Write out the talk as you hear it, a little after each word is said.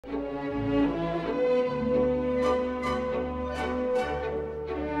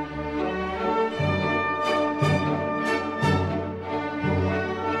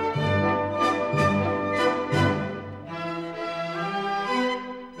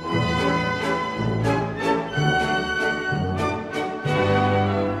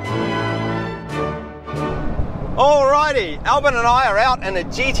Alrighty, Albin and I are out in a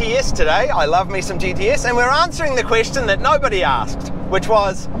GTS today. I love me some GTS, and we're answering the question that nobody asked, which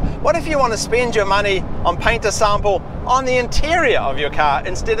was, what if you want to spend your money on paint a sample on the interior of your car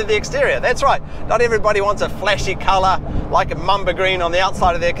instead of the exterior? That's right, not everybody wants a flashy color like a mamba green on the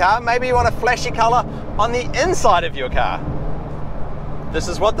outside of their car. Maybe you want a flashy color on the inside of your car. This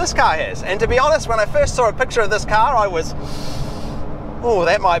is what this car has. And to be honest, when I first saw a picture of this car, I was, oh,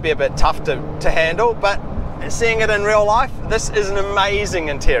 that might be a bit tough to handle, but seeing it in real life, this is an amazing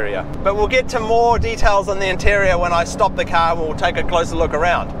interior. But we'll get to more details on the interior when I stop the car and we'll take a closer look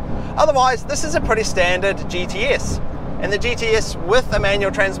around. Otherwise, this is a pretty standard GTS. And the GTS with a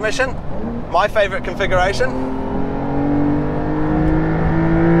manual transmission, my favorite configuration.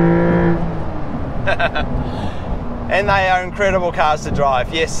 And they are incredible cars to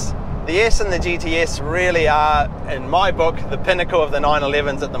drive. Yes, the S and the GTS really are, in my book, the pinnacle of the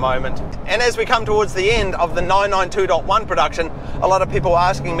 911s at the moment. And as we come towards the end of the 992.1 production, a lot of people are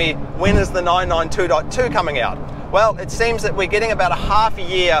asking me, when is the 992.2 coming out? Well, it seems that we're getting about a half a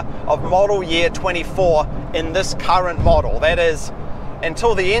year of model year 24 in this current model. That is,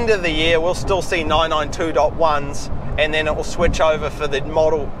 until the end of the year, we'll still see 992.1s, and then it will switch over for the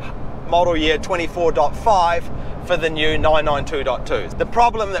model year 24.5 for the new 992.2s. The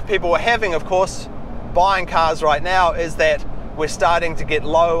problem that people are having, of course, buying cars right now is that we're starting to get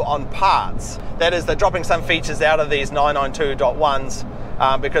low on parts. That is, they're dropping some features out of these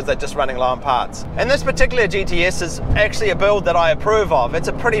 992.1s because they're just running low on parts. And this particular GTS is actually a build that I approve of. It's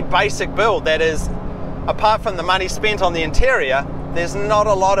a pretty basic build. That is, apart from the money spent on the interior, there's not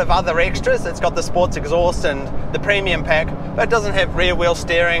a lot of other extras. It's got the sports exhaust and the premium pack, but it doesn't have rear wheel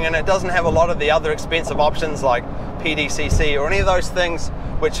steering, and it doesn't have a lot of the other expensive options like PDCC or any of those things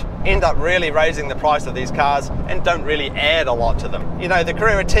which end up really raising the price of these cars and don't really add a lot to them. You know, the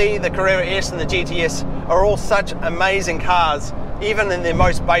Carrera T, the Carrera S and the GTS are all such amazing cars. Even in their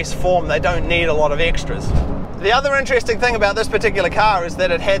most base form, they don't need a lot of extras. The other interesting thing about this particular car is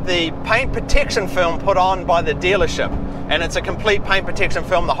that it had the paint protection film put on by the dealership, and it's a complete paint protection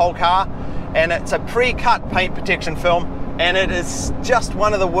film, the whole car, and it's a pre-cut paint protection film, and it is just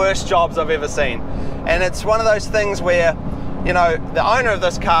one of the worst jobs I've ever seen. And it's one of those things where, you know, the owner of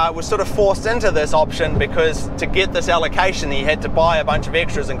this car was sort of forced into this option because to get this allocation he had to buy a bunch of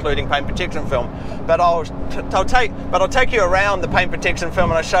extras, including paint protection film. But I'll take you around the paint protection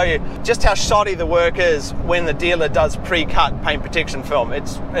film and I'll show you just how shoddy the work is when the dealer does pre-cut paint protection film.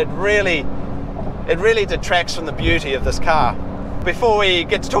 It really detracts from the beauty of this car. Before we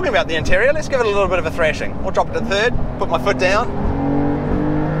get to talking about the interior, let's give it a little bit of a thrashing. I'll drop it to third, put my foot down.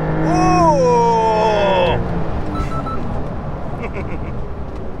 Ooh!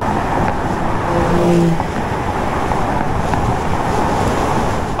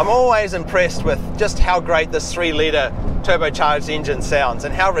 I'm always impressed with just how great this 3-litre turbocharged engine sounds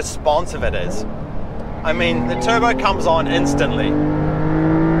and how responsive it is. I mean, the turbo comes on instantly.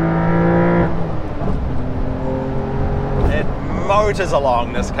 It motors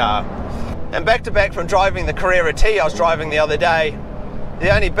along, this car. And back to back from driving the Carrera T I was driving the other day, the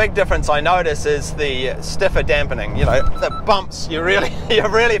only big difference I notice is the stiffer dampening. You know, the bumps, you really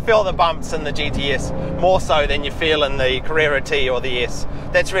feel the bumps in the GTS, more so than you feel in the Carrera T or the S.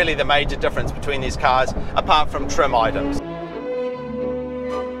 That's really the major difference between these cars, apart from trim items.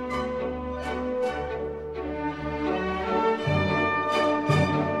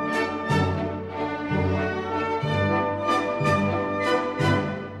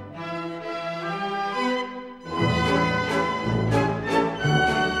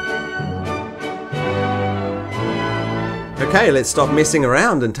 Okay, let's stop messing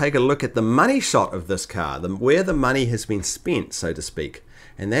around and take a look at the money shot of this car, where the money has been spent, so to speak.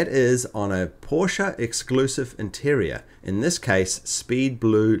 And that is on a Porsche exclusive interior, in this case speed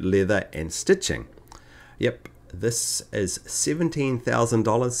blue leather and stitching. Yep, this is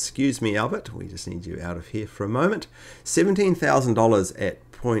 $17,000. Excuse me, Albert, we just need you out of here for a moment. $17,000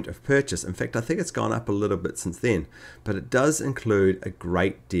 at point of purchase. In fact, I think it's gone up a little bit since then, but it does include a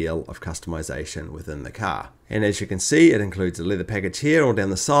great deal of customization within the car. And as you can see, it includes a leather package here, all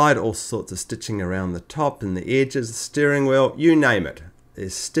down the side, all sorts of stitching around the top and the edges, the steering wheel, you name it.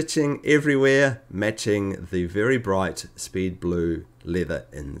 There's stitching everywhere, matching the very bright speed blue leather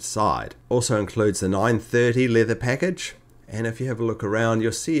inside. Also includes the 930 leather package, and if you have a look around,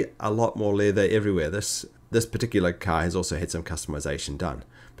 you'll see a lot more leather everywhere. This particular car has also had some customization done,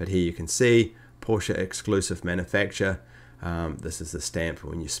 but here you can see Porsche exclusive manufacture. This is the stamp for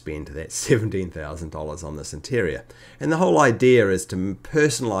when you spend that $17,000 on this interior. And the whole idea is to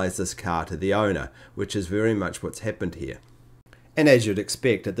personalize this car to the owner, which is very much what's happened here. And as you'd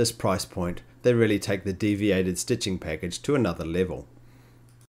expect at this price point, they really take the deviated stitching package to another level.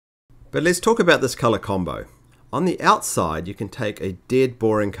 But let's talk about this colour combo. On the outside you can take a dead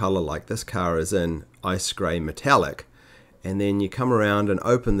boring colour like this car is in, ice grey metallic, and then you come around and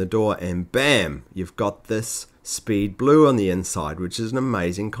open the door and bam, you've got this speed blue on the inside, which is an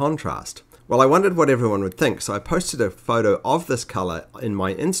amazing contrast. Well, I wondered what everyone would think, so I posted a photo of this colour in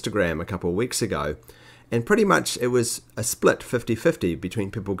my Instagram a couple of weeks ago, and pretty much it was a split 50-50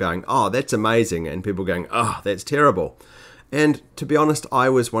 between people going, oh, that's amazing, and people going, oh, that's terrible. And to be honest, I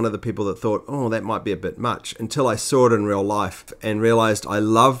was one of the people that thought, oh, that might be a bit much, until I saw it in real life and realized I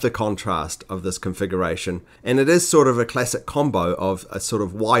love the contrast of this configuration. And it is sort of a classic combo of a sort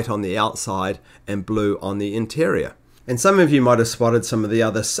of white on the outside and blue on the interior. And some of you might have spotted some of the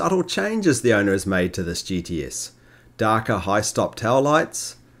other subtle changes the owner has made to this GTS. Darker high stop tail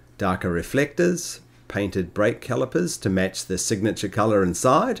lights, darker reflectors, painted brake calipers to match the signature color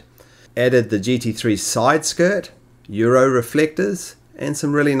inside, added the GT3 side skirt, Euro reflectors, and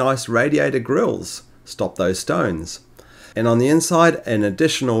some really nice radiator grills. Stop those stones. And on the inside, an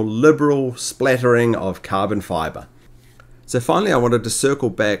additional liberal splattering of carbon fiber. So finally, I wanted to circle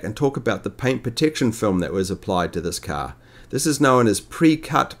back and talk about the paint protection film that was applied to this car. This is known as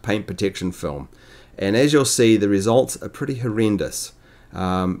pre-cut paint protection film. And as you'll see, the results are pretty horrendous.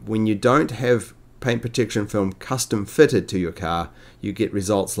 When you don't have paint protection film custom fitted to your car, you get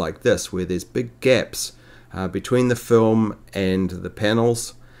results like this, where there's big gaps between the film and the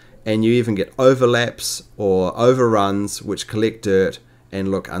panels, and you even get overlaps or overruns which collect dirt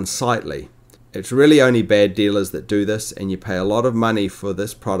and look unsightly. It's really only bad dealers that do this, and you pay a lot of money for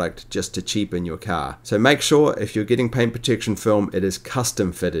this product just to cheapen your car. So make sure if you're getting paint protection film, it is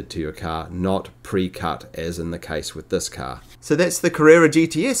custom fitted to your car, not pre-cut as in the case with this car. So that's the Carrera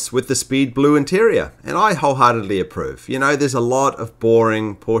GTS with the speed blue interior, and I wholeheartedly approve. You know, there's a lot of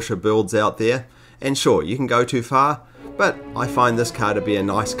boring Porsche builds out there, and sure, you can go too far, but I find this car to be a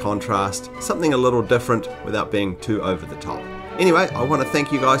nice contrast, something a little different without being too over the top. Anyway, I want to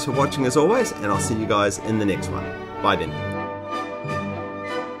thank you guys for watching as always, and I'll see you guys in the next one. Bye then.